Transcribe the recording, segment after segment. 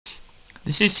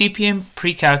This is CPM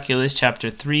Precalculus Chapter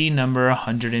 3, number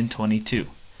 122.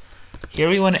 Here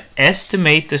we want to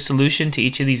estimate the solution to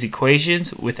each of these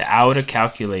equations without a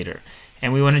calculator.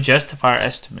 And we want to justify our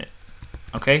estimate.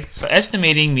 Okay, so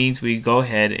estimating means we go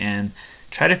ahead and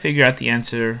try to figure out the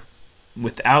answer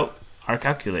without our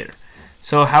calculator.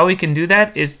 So how we can do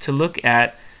that is to look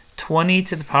at 20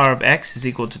 to the power of x is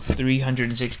equal to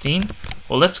 316.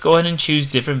 Well, let's go ahead and choose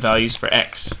different values for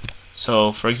x.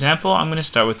 So for example, I'm going to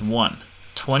start with 1.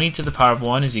 20 to the power of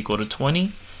 1 is equal to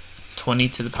 20. 20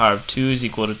 to the power of 2 is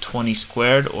equal to 20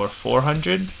 squared, or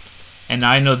 400. And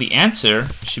now I know the answer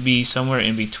should be somewhere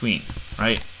in between,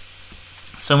 right?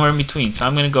 Somewhere in between. So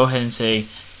I'm going to go ahead and say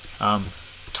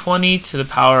 20 to the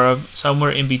power of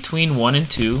somewhere in between 1 and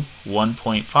 2,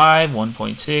 1.5,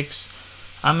 1.6.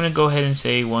 I'm going to go ahead and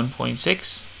say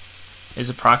 1.6 is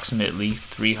approximately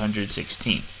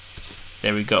 316.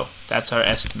 There we go. That's our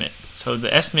estimate. So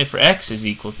the estimate for x is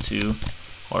equal to,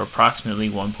 or approximately,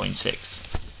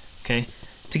 1.6. Okay.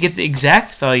 To get the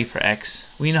exact value for x,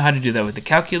 we know how to do that with the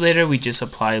calculator. We just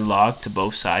apply log to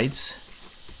both sides.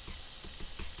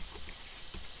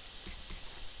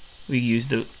 We use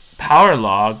the power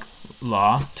log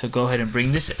law to go ahead and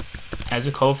bring this as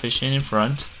a coefficient in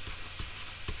front.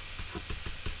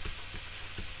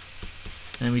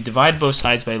 And then we divide both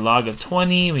sides by log of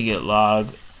 20. We get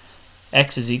log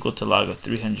x is equal to log of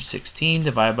 316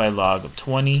 divided by log of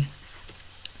 20.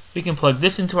 We can plug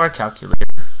this into our calculator.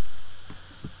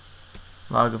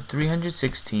 Log of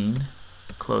 316,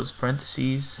 close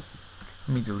parentheses.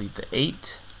 Let me delete the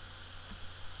 8.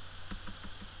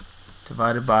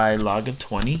 Divided by log of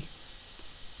 20.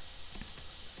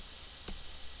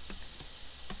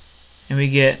 And we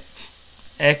get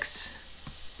x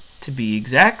to be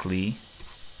exactly,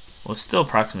 well, it's still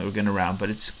approximate, we're going to round, but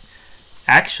it's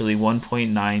actually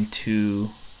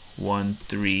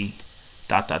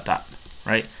 1.9213 ...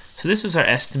 right? So this was our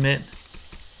estimate,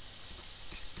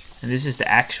 and this is the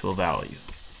actual value.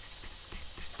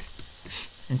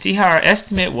 And see how our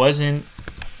estimate wasn't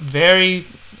very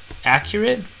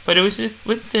accurate, but it was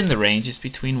within the range. It's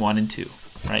between 1 and 2,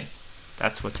 right?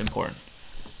 That's what's important.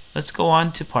 Let's go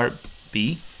on to part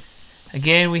B.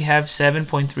 Again, we have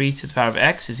 7.3 to the power of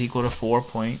x is equal to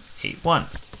 4.81.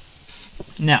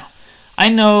 Now, I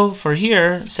know for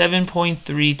here,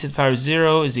 7.3 to the power of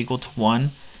 0 is equal to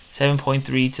 1.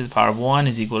 7.3 to the power of 1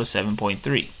 is equal to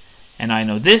 7.3. And I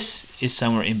know this is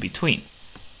somewhere in between.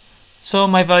 So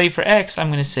my value for x, I'm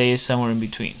going to say, is somewhere in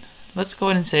between. Let's go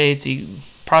ahead and say it's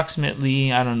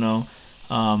approximately, I don't know,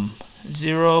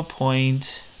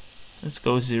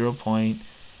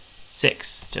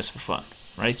 0.6, just for fun,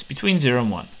 right? It's between 0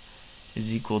 and 1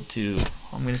 is equal to,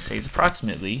 I'm going to say, is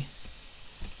approximately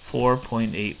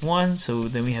 4.81. So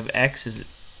then we have x is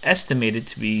estimated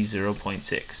to be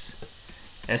 0.6.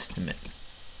 Estimate,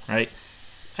 right?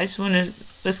 I just want to,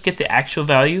 let's get the actual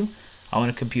value. I want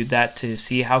to compute that to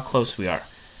see how close we are.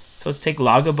 So let's take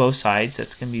log of both sides.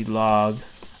 That's going to be log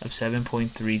of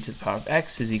 7.3 to the power of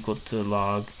x is equal to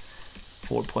log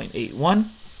 4.81.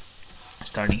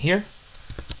 Starting here.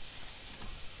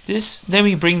 Then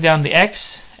we bring down the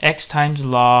x. X times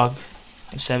log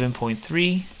of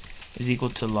 7.3 is equal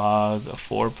to log of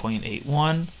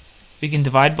 4.81. We can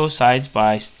divide both sides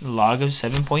by log of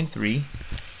 7.3,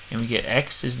 and we get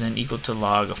x is then equal to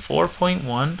log of 4.1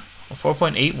 or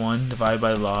 4.81 divided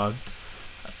by log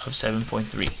of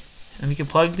 7.3. And we can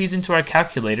plug these into our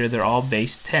calculator. They're all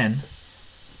base 10.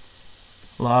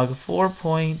 Log of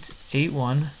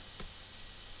 4.81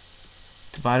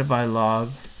 divided by log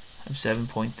of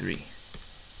 7.3.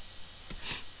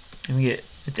 And we get,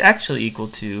 it's actually equal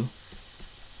to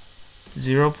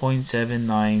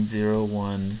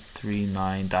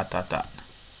 0.790139 ...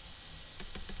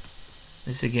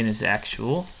 This again is the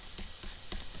actual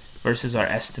versus our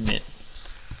estimate.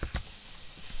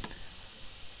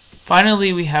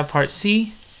 Finally, we have part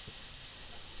C.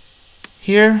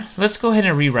 Here, let's go ahead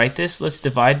and rewrite this. Let's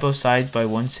divide both sides by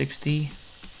 160.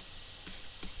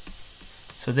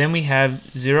 So then we have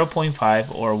 0.5,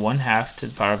 or 1/2 to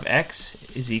the power of x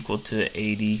is equal to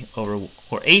 8 over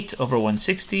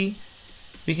 160.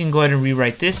 We can go ahead and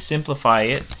rewrite this, simplify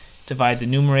it, divide the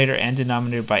numerator and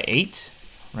denominator by 8,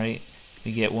 right?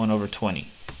 We get 1 over 20.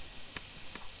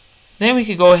 Then we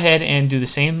could go ahead and do the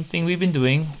same thing we've been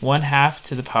doing. 1/2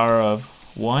 to the power of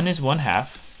 1 is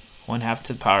 1/2. 1/2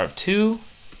 to the power of 2.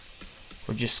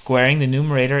 We're just squaring the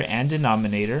numerator and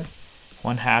denominator.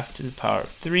 1/2 to the power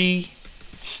of 3.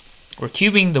 We're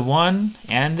cubing the 1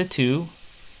 and the 2.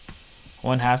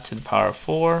 1/2 to the power of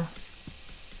 4.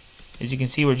 As you can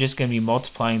see, we're just going to be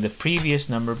multiplying the previous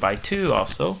number by 2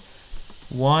 also.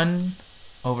 1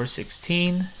 over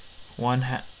 16. 1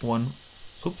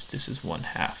 oops, this is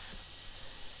 1/2.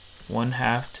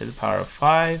 1/2 to the power of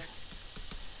 5,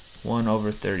 1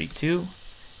 over 32.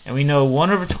 And we know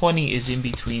 1 over 20 is in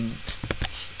between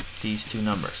these two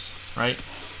numbers, right?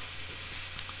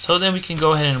 So then we can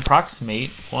go ahead and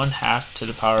approximate 1/2 to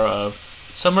the power of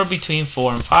somewhere between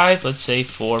 4 and 5. Let's say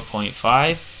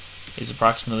 4.5 is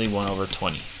approximately 1 over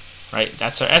 20, right?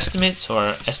 That's our estimate, so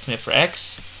our estimate for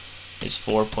x is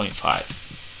 4.5.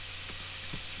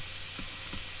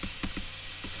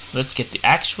 Let's get the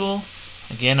actual.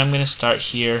 Again, I'm going to start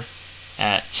here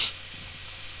at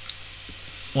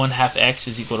 1/2 x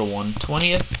is equal to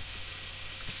 1/20th.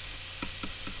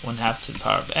 1/2 to the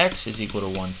power of x is equal to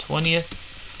 1/20th.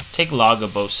 Take log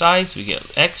of both sides. We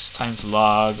get x times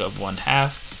log of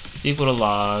 1/2 is equal to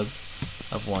log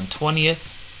of 1/20th.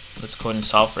 Let's go ahead and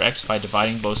solve for x by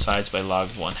dividing both sides by log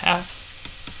of 1/2.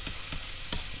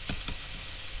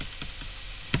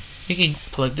 We can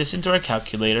plug this into our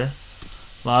calculator.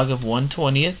 Log of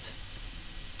 1/20th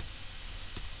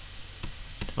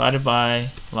divided by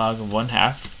log of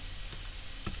 1/2,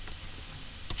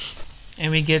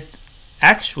 and we get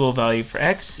actual value for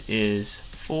x is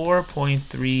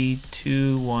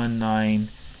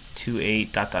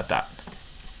 4.321928 ...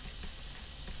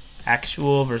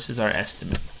 Actual versus our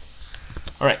estimate.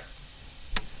 Alright,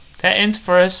 that ends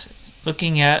for us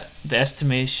looking at the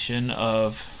estimation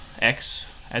of x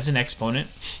as an exponent.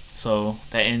 So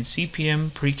that ends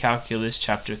CPM Precalculus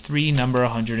chapter 3 number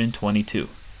 122.